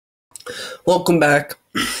Welcome back.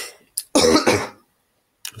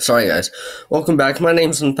 Sorry, guys. Welcome back. My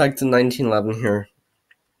name's Infected 1911 here.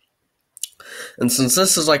 And since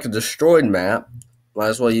this is like a destroyed map, might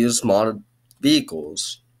as well use modded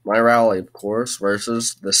vehicles. My rally, of course,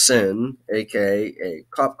 versus the Sin, aka a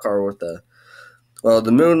cop car with the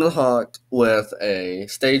Moonhawk with a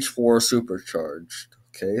stage 4 supercharged.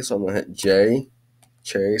 Okay, so I'm gonna hit J,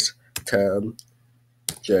 chase, tab,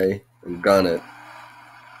 J, and gun it.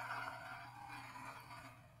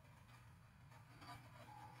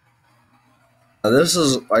 This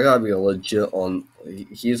is, I gotta be legit on,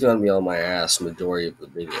 he's gonna be on my ass majority of the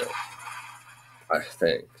video, I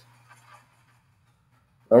think.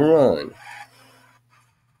 Alright.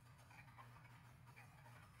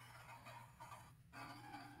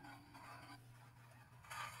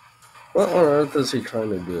 What on earth is he trying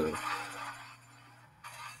to do?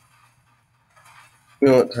 You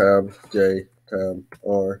know what, tab, J, tab,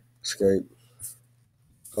 R, escape,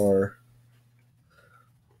 R.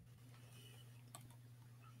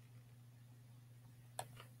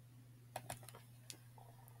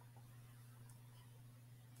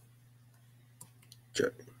 J.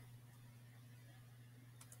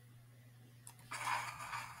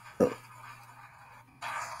 Oh.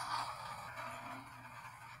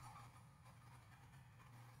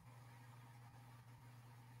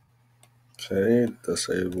 Okay,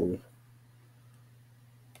 disable.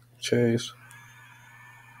 Chase.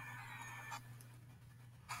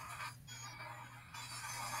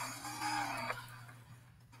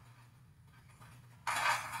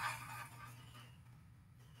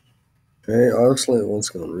 Okay, obviously it wants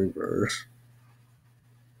to go in reverse.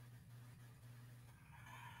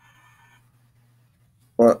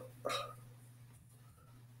 What?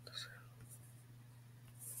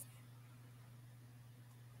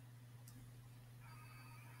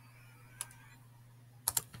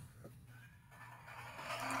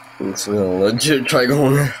 It's gonna legit try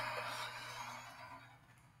going there.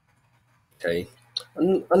 Okay.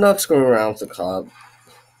 Enough screwing around with the cop.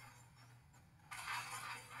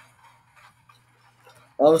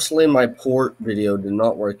 Obviously my port video did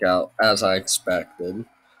not work out as I expected,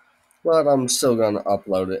 but I'm still gonna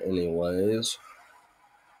upload it anyways.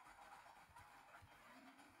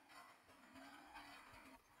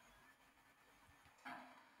 I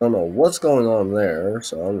don't know what's going on there,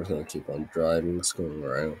 so I'm just gonna keep on driving, screwing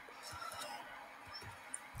around.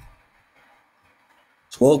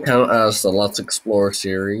 This will count as the Let's Explore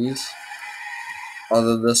series.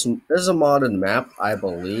 Although this is a modded map, I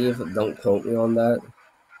believe. Don't quote me on that.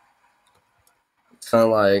 It's kind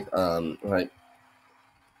of like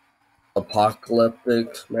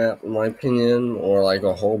apocalyptic map, in my opinion, or like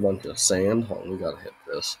a whole bunch of sand. Hold on, we gotta hit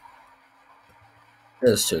this.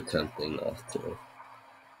 It's too tempting not to.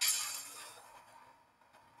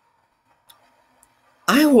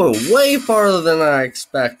 I went way farther than I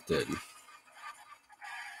expected.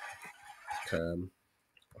 Okay.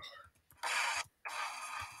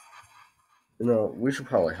 You know, we should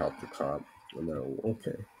probably help the cop. No,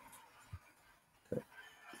 okay.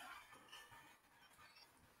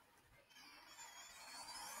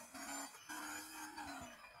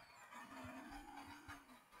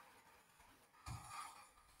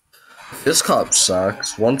 This cop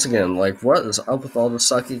sucks. Once again, like, what is up with all the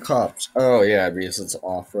sucky cops? Oh, yeah, because it's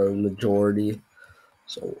off-road majority.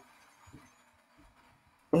 So,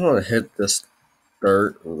 I'm gonna hit this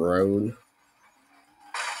dirt road.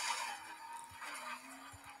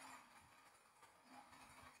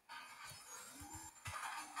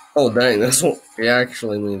 Oh, dang, this one it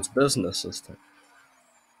actually means business this time.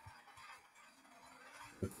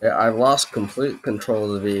 Yeah, I've lost complete control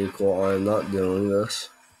of the vehicle. I'm not doing this.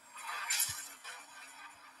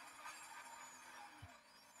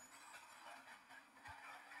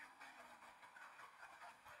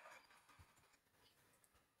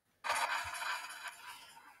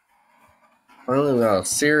 Finally got a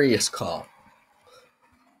serious cop.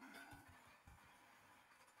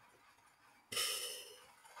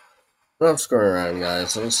 Enough screwing around,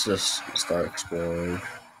 guys. Let's just start exploring.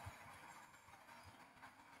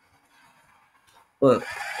 But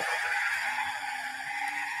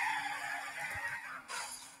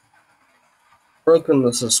broken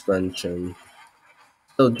the suspension.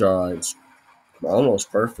 Still drives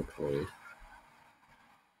almost perfectly.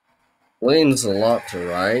 Leans a lot to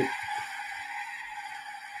right.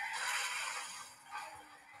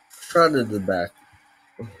 Shredded the back.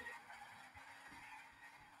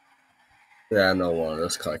 Yeah, no one.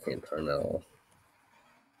 This car can't turn at all.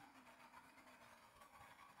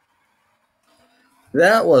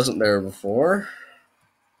 That wasn't there before.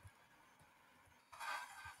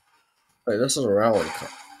 Wait, this is a rally car.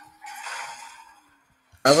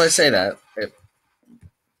 As I say that,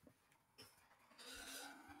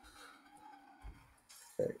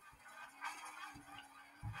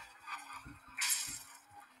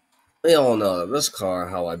 we all know this car,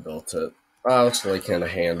 how I built it. Obviously, can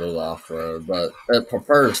handle off road, but it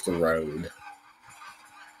prefers the road.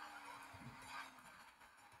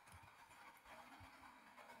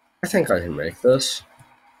 I think I can make this.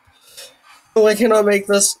 Oh, I cannot make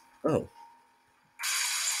this. Oh.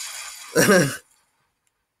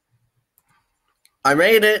 I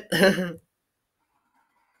made it!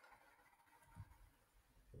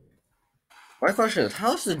 My question is,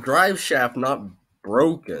 how's the drive shaft not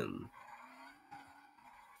broken?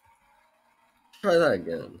 Try that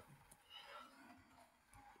again.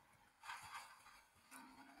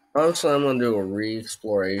 Honestly, I'm gonna do a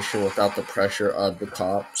re-exploration without the pressure of the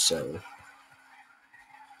cops, so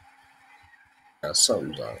yeah,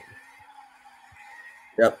 something's up.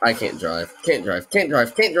 Yep, I can't drive. Can't drive. Can't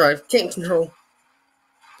drive. Can't drive. Can't control.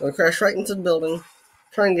 Gonna crash right into the building.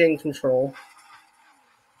 Try and gain control.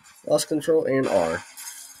 Lost control and R.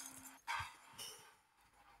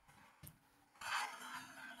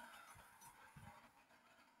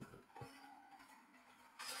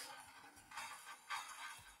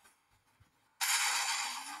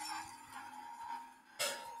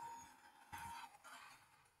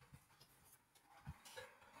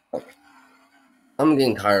 I'm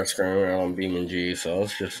getting tired of screwing around on beam.ng, so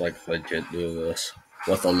let's just like legit do this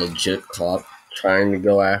with a legit cop trying to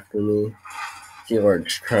go after me.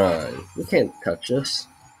 Keyword's trying. You can't touch this.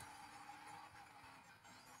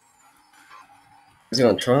 He's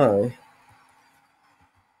gonna try.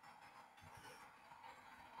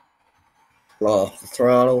 Off the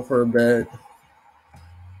throttle for a bit.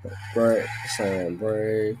 Brake, slam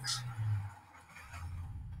brakes.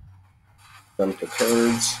 Jump the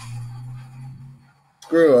curbs.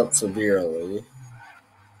 Screw up severely.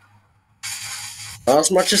 Not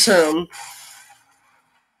as much as him.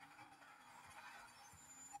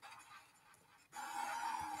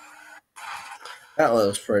 That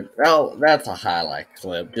was pretty. That's a highlight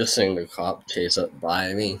clip. Just seeing the cop chase up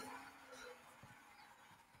by me.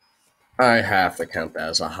 I have to count that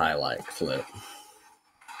as a highlight clip.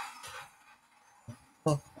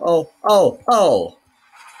 Oh.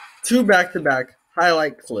 2 back-to-back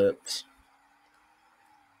highlight clips.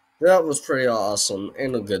 That was pretty awesome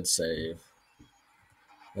and a good save.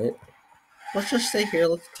 Right? Let's just stay here.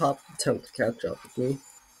 Let the cop attempt to catch up with me.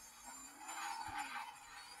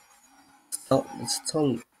 Let's tell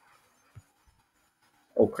him.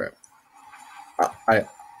 Oh crap.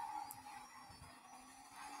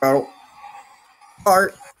 Oh.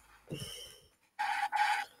 Art.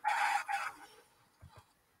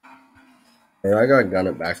 Yeah, I gotta gun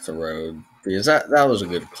it back to the road because that was a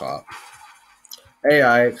good cop.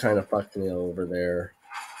 AI kind of fucked me over there.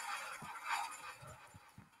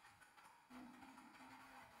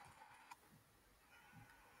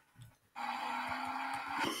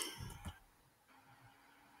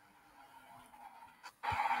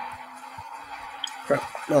 Crap.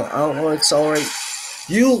 No, I don't want to accelerate.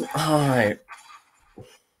 You. Alright.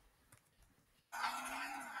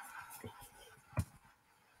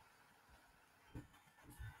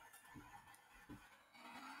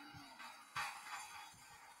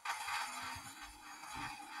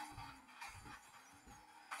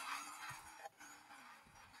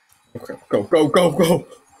 Okay, go.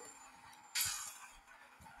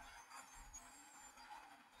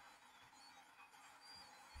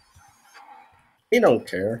 He don't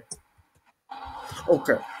care.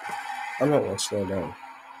 Okay, I'm not gonna slow down.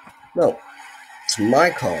 No, it's my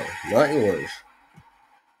car, not yours.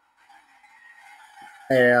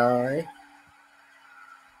 AI.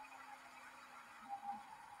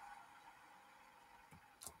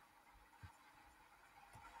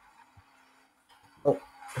 Oh,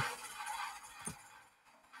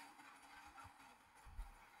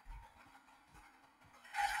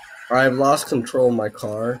 I've lost control of my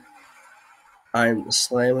car. I'm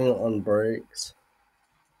slamming on brakes.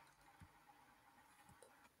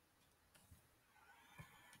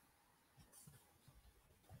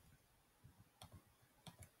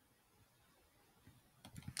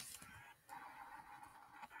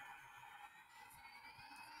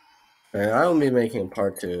 And I will be making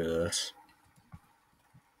part 2 of this.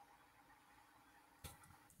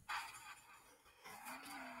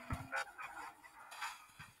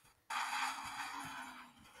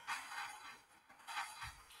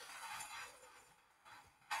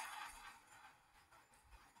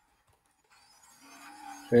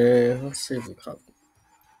 Okay, let's see if the cop.